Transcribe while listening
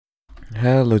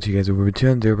Hello to you guys, we're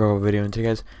to another Roblox video, and today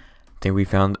guys, I think we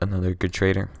found another good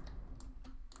trader.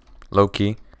 Low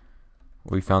key,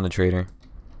 we found the trader.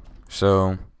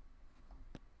 So,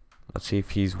 let's see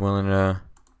if he's willing to,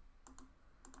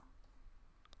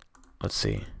 let's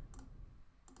see.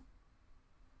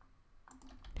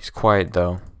 He's quiet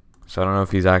though, so I don't know if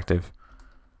he's active.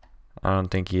 I don't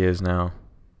think he is now.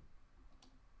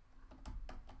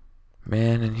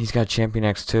 Man, and he's got Champion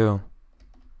X too.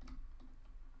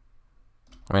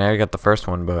 I mean, I got the first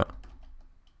one, but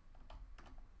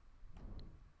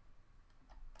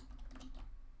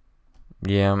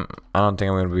yeah, I don't think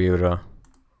I'm gonna be able to.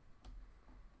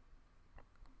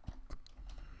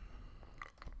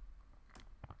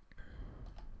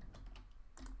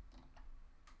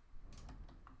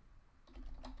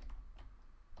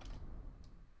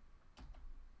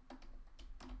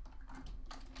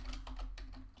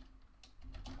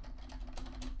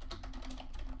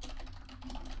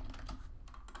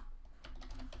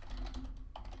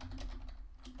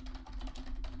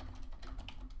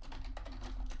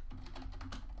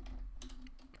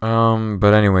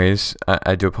 But anyways,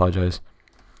 I do apologize.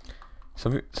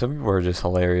 Some people are just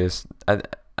hilarious.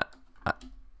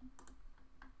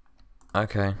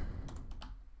 Okay.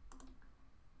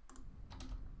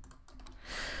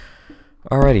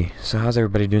 Alrighty, so how's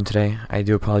everybody doing today? I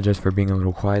do apologize for being a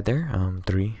little quiet there.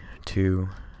 3, 2,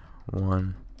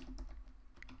 1.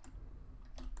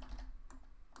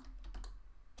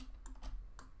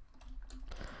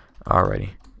 Alrighty.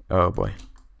 Oh boy.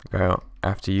 Go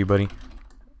after you, buddy.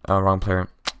 Wrong player.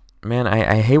 Man,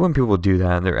 I hate when people do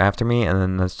that. They're after me, and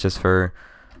then that's just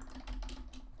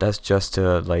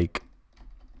to like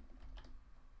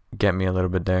get me a little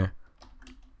bit there.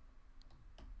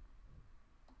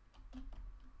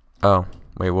 Oh,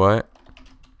 wait, what?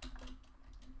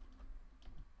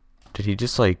 Did he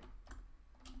just like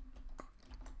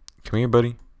come here,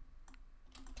 buddy?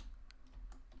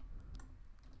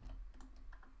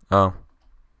 Oh.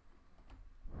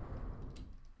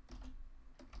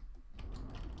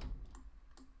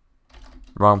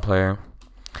 Wrong player.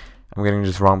 I'm getting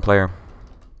just wrong player.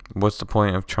 What's the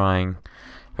point of trying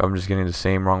if I'm just getting the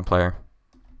same wrong player?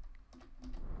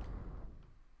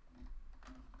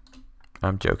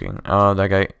 I'm joking. Oh, that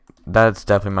guy. That's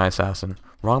definitely my assassin.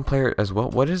 Wrong player as well.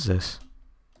 What is this?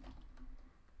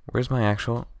 Where's my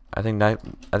actual? I think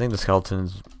the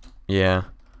skeleton's. Yeah.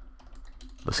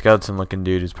 The skeleton looking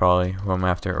dude is probably who I'm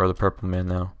after, or the purple man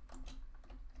now.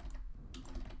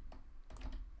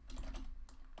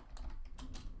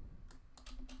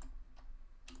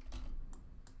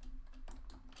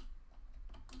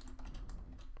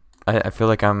 I feel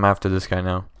like I'm after this guy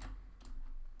now.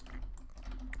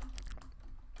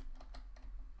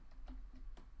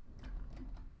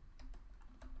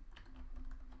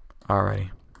 Alrighty.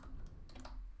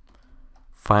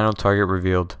 Final target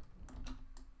revealed.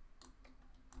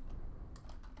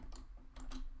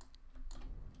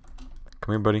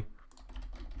 Come here, buddy.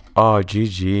 Oh,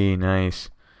 GG, nice.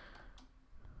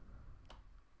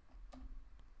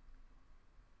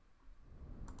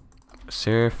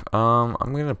 Serif, I'm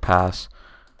gonna pass.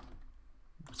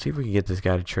 Let's see if we can get this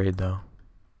guy to trade though.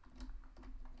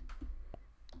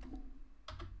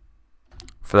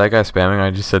 For that guy spamming, I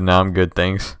just said, "No, I'm good,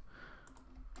 thanks."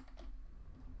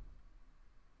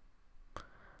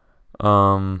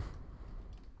 But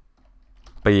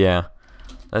yeah,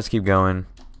 let's keep going.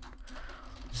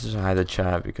 Let's just hide the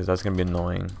chat because that's gonna be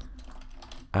annoying.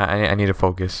 I need to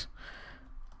focus.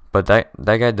 But that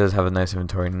guy does have a nice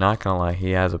inventory. Not gonna lie,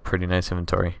 he has a pretty nice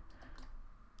inventory.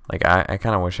 Like I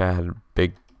kind of wish I had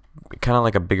kind of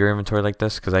like a bigger inventory like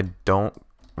this, because I don't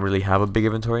really have a big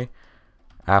inventory.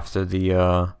 After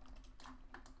that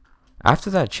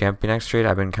Champion X trade,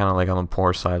 I've been kind of like on the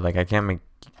poor side. Like I can't make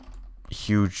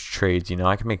huge trades, you know.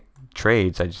 I can make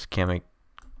trades, I just can't make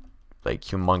like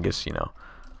humongous, you know.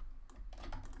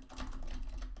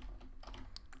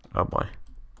 Oh boy.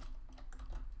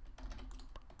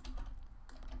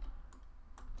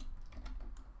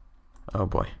 Oh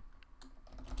boy.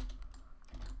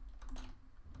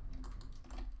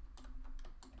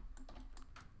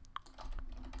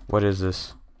 What is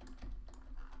this?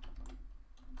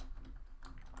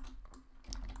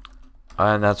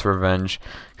 And that's revenge,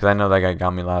 because I know that guy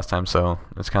got me last time, so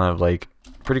it's kind of like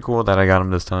pretty cool that I got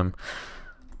him this time.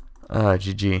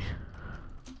 GG.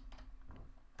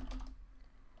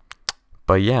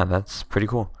 But yeah, that's pretty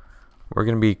cool.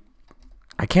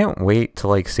 I can't wait to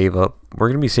like save up. We're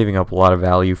gonna be saving up a lot of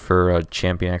value for a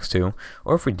Champion X2,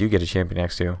 or if we do get a Champion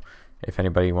X2, if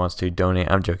anybody wants to donate.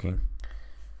 I'm joking.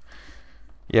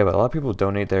 Yeah, but a lot of people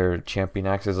donate their Champion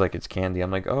X's like it's candy.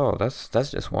 I'm like, oh, that's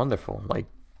just wonderful. Like,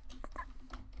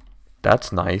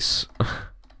 That's nice.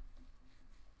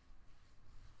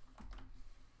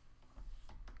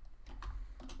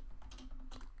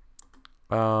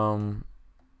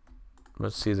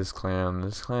 Let's see this clan.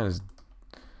 This clan is...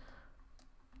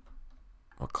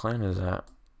 What clan is that?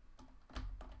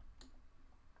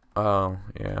 Oh,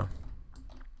 yeah.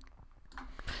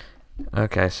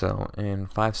 Okay, so in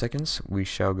 5 seconds we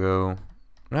shall go.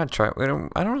 Not try. I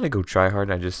don't really go try hard.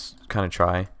 I just kind of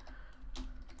try.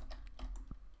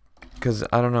 Cause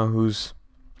I don't know who's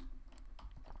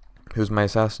my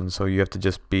assassin, so you have to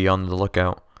just be on the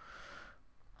lookout.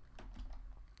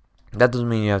 That doesn't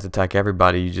mean you have to attack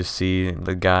everybody. You just see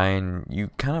the guy and you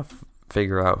kind of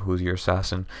figure out who's your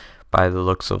assassin by the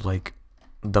looks of like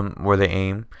them where they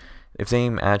aim. If they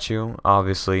aim at you,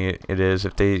 obviously it is.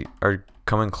 If they are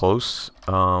coming close,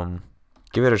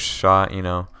 give it a shot, you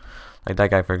know. Like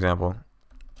that guy, for example.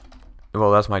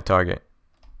 Well, that's my target.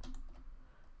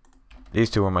 These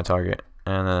two were my target.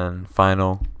 And then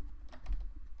final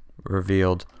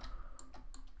revealed.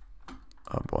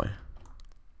 Oh boy.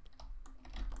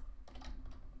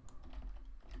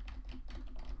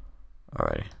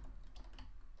 Alrighty.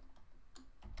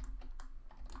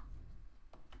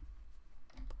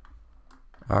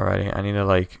 Alrighty, I need to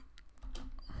like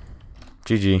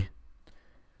GG.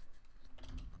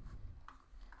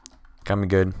 Got me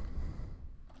good.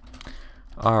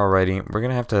 Alrighty, we're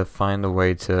gonna have to find a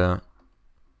way to...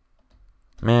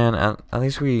 Man, at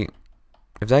least we...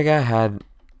 If that guy had...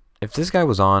 If this guy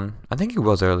was on... I think he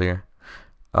was earlier.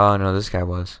 Oh, no, this guy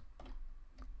was.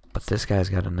 But this guy's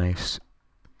got a nice...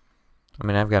 I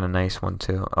mean, I've got a nice one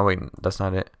too. Oh, wait, that's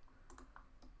not it.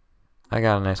 I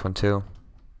got a nice one too.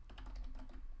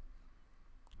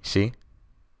 See?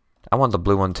 I want the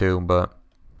blue one too, but...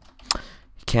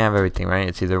 You can't have everything, right?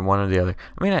 It's either one or the other.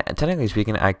 I mean, technically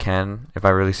speaking, I can, if I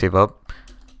really save up.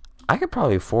 I could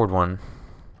probably afford one.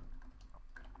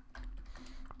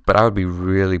 But I would be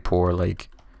really poor, like...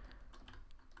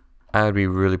 I would be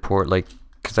really poor, like...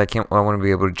 Because I wouldn't be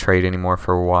able to trade anymore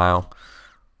for a while.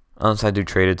 Unless I do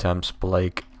trade attempts, but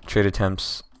like... Trade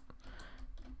attempts...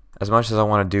 As much as I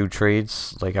want to do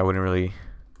trades, like I wouldn't really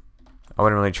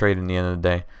trade in the end of the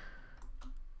day.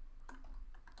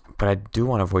 But I do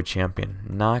want to avoid champion.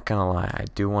 Not gonna lie, I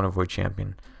do want to avoid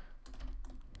champion.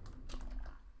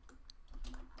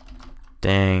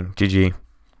 Dang, GG.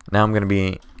 Now I'm gonna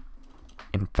be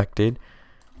infected,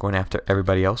 going after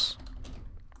everybody else.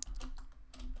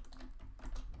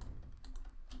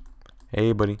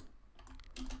 Hey, buddy.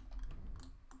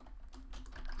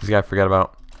 This guy I forgot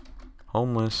about.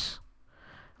 Homeless.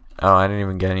 Oh, I didn't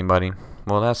even get anybody.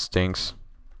 Well, that stinks.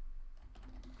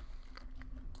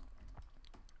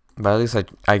 But at least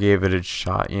I gave it a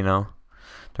shot, you know.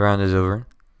 The round is over.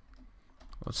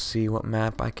 Let's see what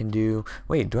map I can do.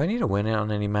 Wait, do I need to win it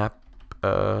on any map?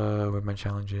 Where my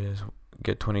challenge is.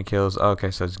 Get 20 kills. Oh,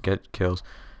 okay, so it's get kills.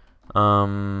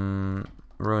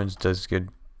 Ruins does good.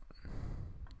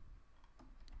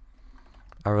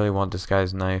 I really want this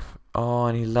guy's knife. Oh,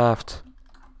 and he left.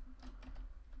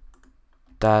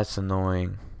 That's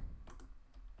annoying.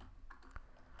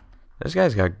 This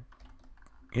guy's got...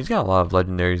 He's got a lot of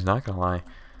legendaries, not gonna lie.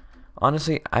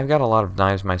 Honestly, I've got a lot of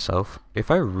knives myself.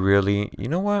 If I really... You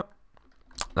know what?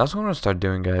 That's what I'm gonna start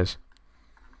doing, guys.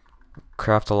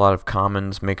 Craft a lot of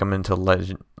commons, make them into rares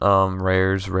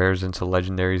into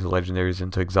legendaries, legendaries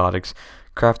into exotics.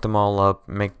 Craft them all up,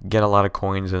 get a lot of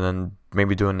coins, and then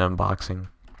maybe do an unboxing.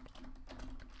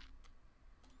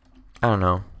 I don't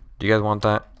know. Do you guys want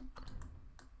that?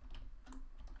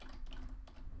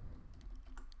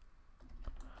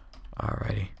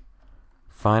 Alrighty.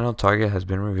 Final target has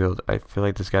been revealed. I feel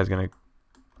like this guy's gonna...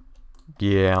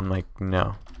 Yeah, I'm like,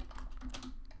 no.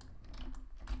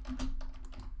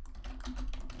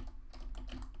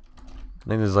 I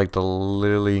think this is like the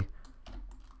literally...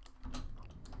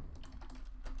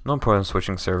 No point in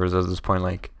switching servers at this point,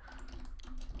 like...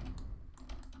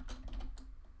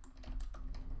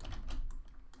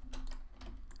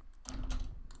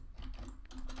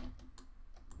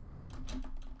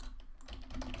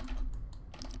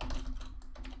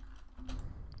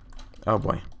 Oh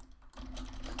boy.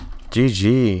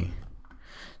 GG.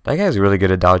 That guy's really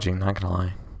good at dodging, not gonna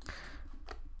lie.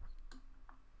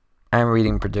 I'm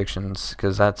reading predictions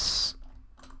because that's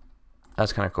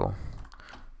kind of cool.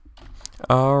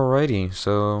 Alrighty,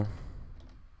 so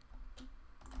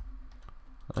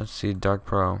let's see, Dark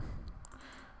Pro.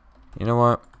 You know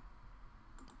what?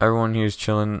 Everyone here's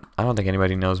chilling. I don't think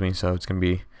anybody knows me, so it's gonna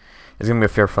be a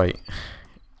fair fight.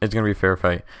 It's gonna be a fair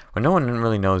fight. When no one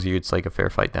really knows you, it's like a fair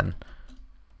fight then.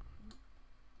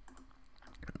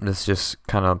 Let's just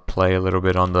kind of play a little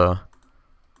bit on the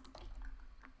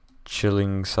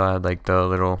chilling side, like the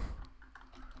little.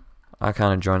 I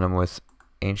kind of joined them with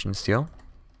ancient steel.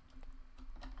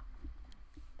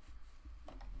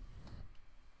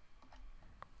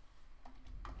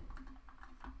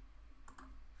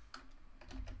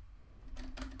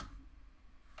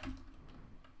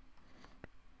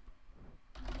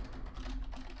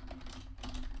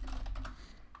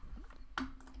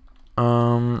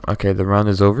 Okay, the round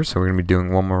is over, so we're gonna be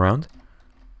doing one more round.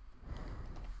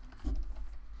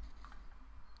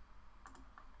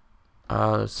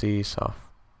 Let's see, soft.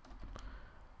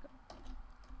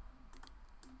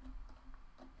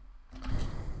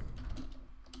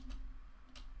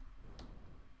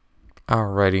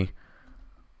 Alrighty.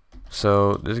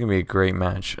 So this is gonna be a great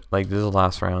match. Like, this is the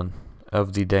last round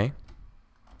of the day,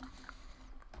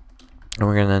 and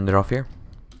we're gonna end it off here.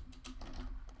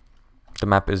 The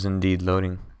map is indeed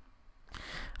loading.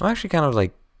 I'm actually kind of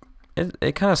like,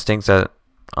 it kind of stinks that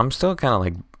I'm still kind of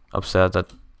like upset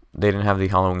that they didn't have the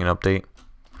Halloween update,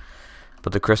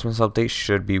 but the Christmas update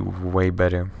should be way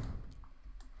better.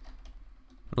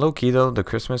 Low key though, the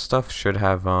Christmas stuff should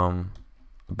have a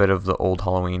bit of the old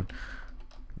Halloween,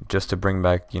 just to bring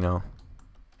back, you know,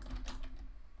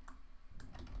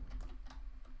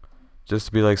 just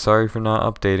to be like, sorry for not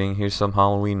updating, here's some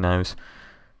Halloween knives,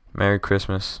 Merry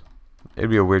Christmas. It'd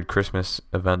be a weird Christmas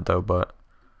event though, but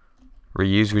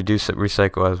reuse, reduce,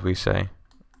 recycle, as we say,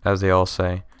 as they all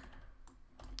say.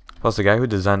 Plus, the guy who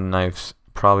designed the knives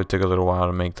probably took a little while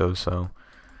to make those, so,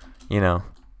 you know,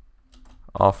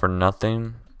 all for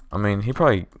nothing. I mean, he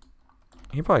probably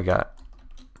got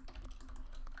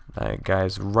that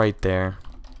guy's right there.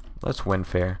 Let's win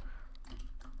fair.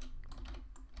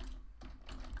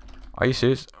 Are you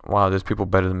serious? Wow, there's people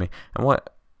better than me. And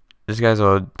what? This guy's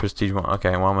a prestige one.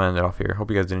 Okay, well, I'm gonna end it off here. Hope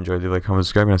you guys did enjoy. Leave a like, comment,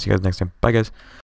 subscribe, and I'll see you guys next time. Bye, guys.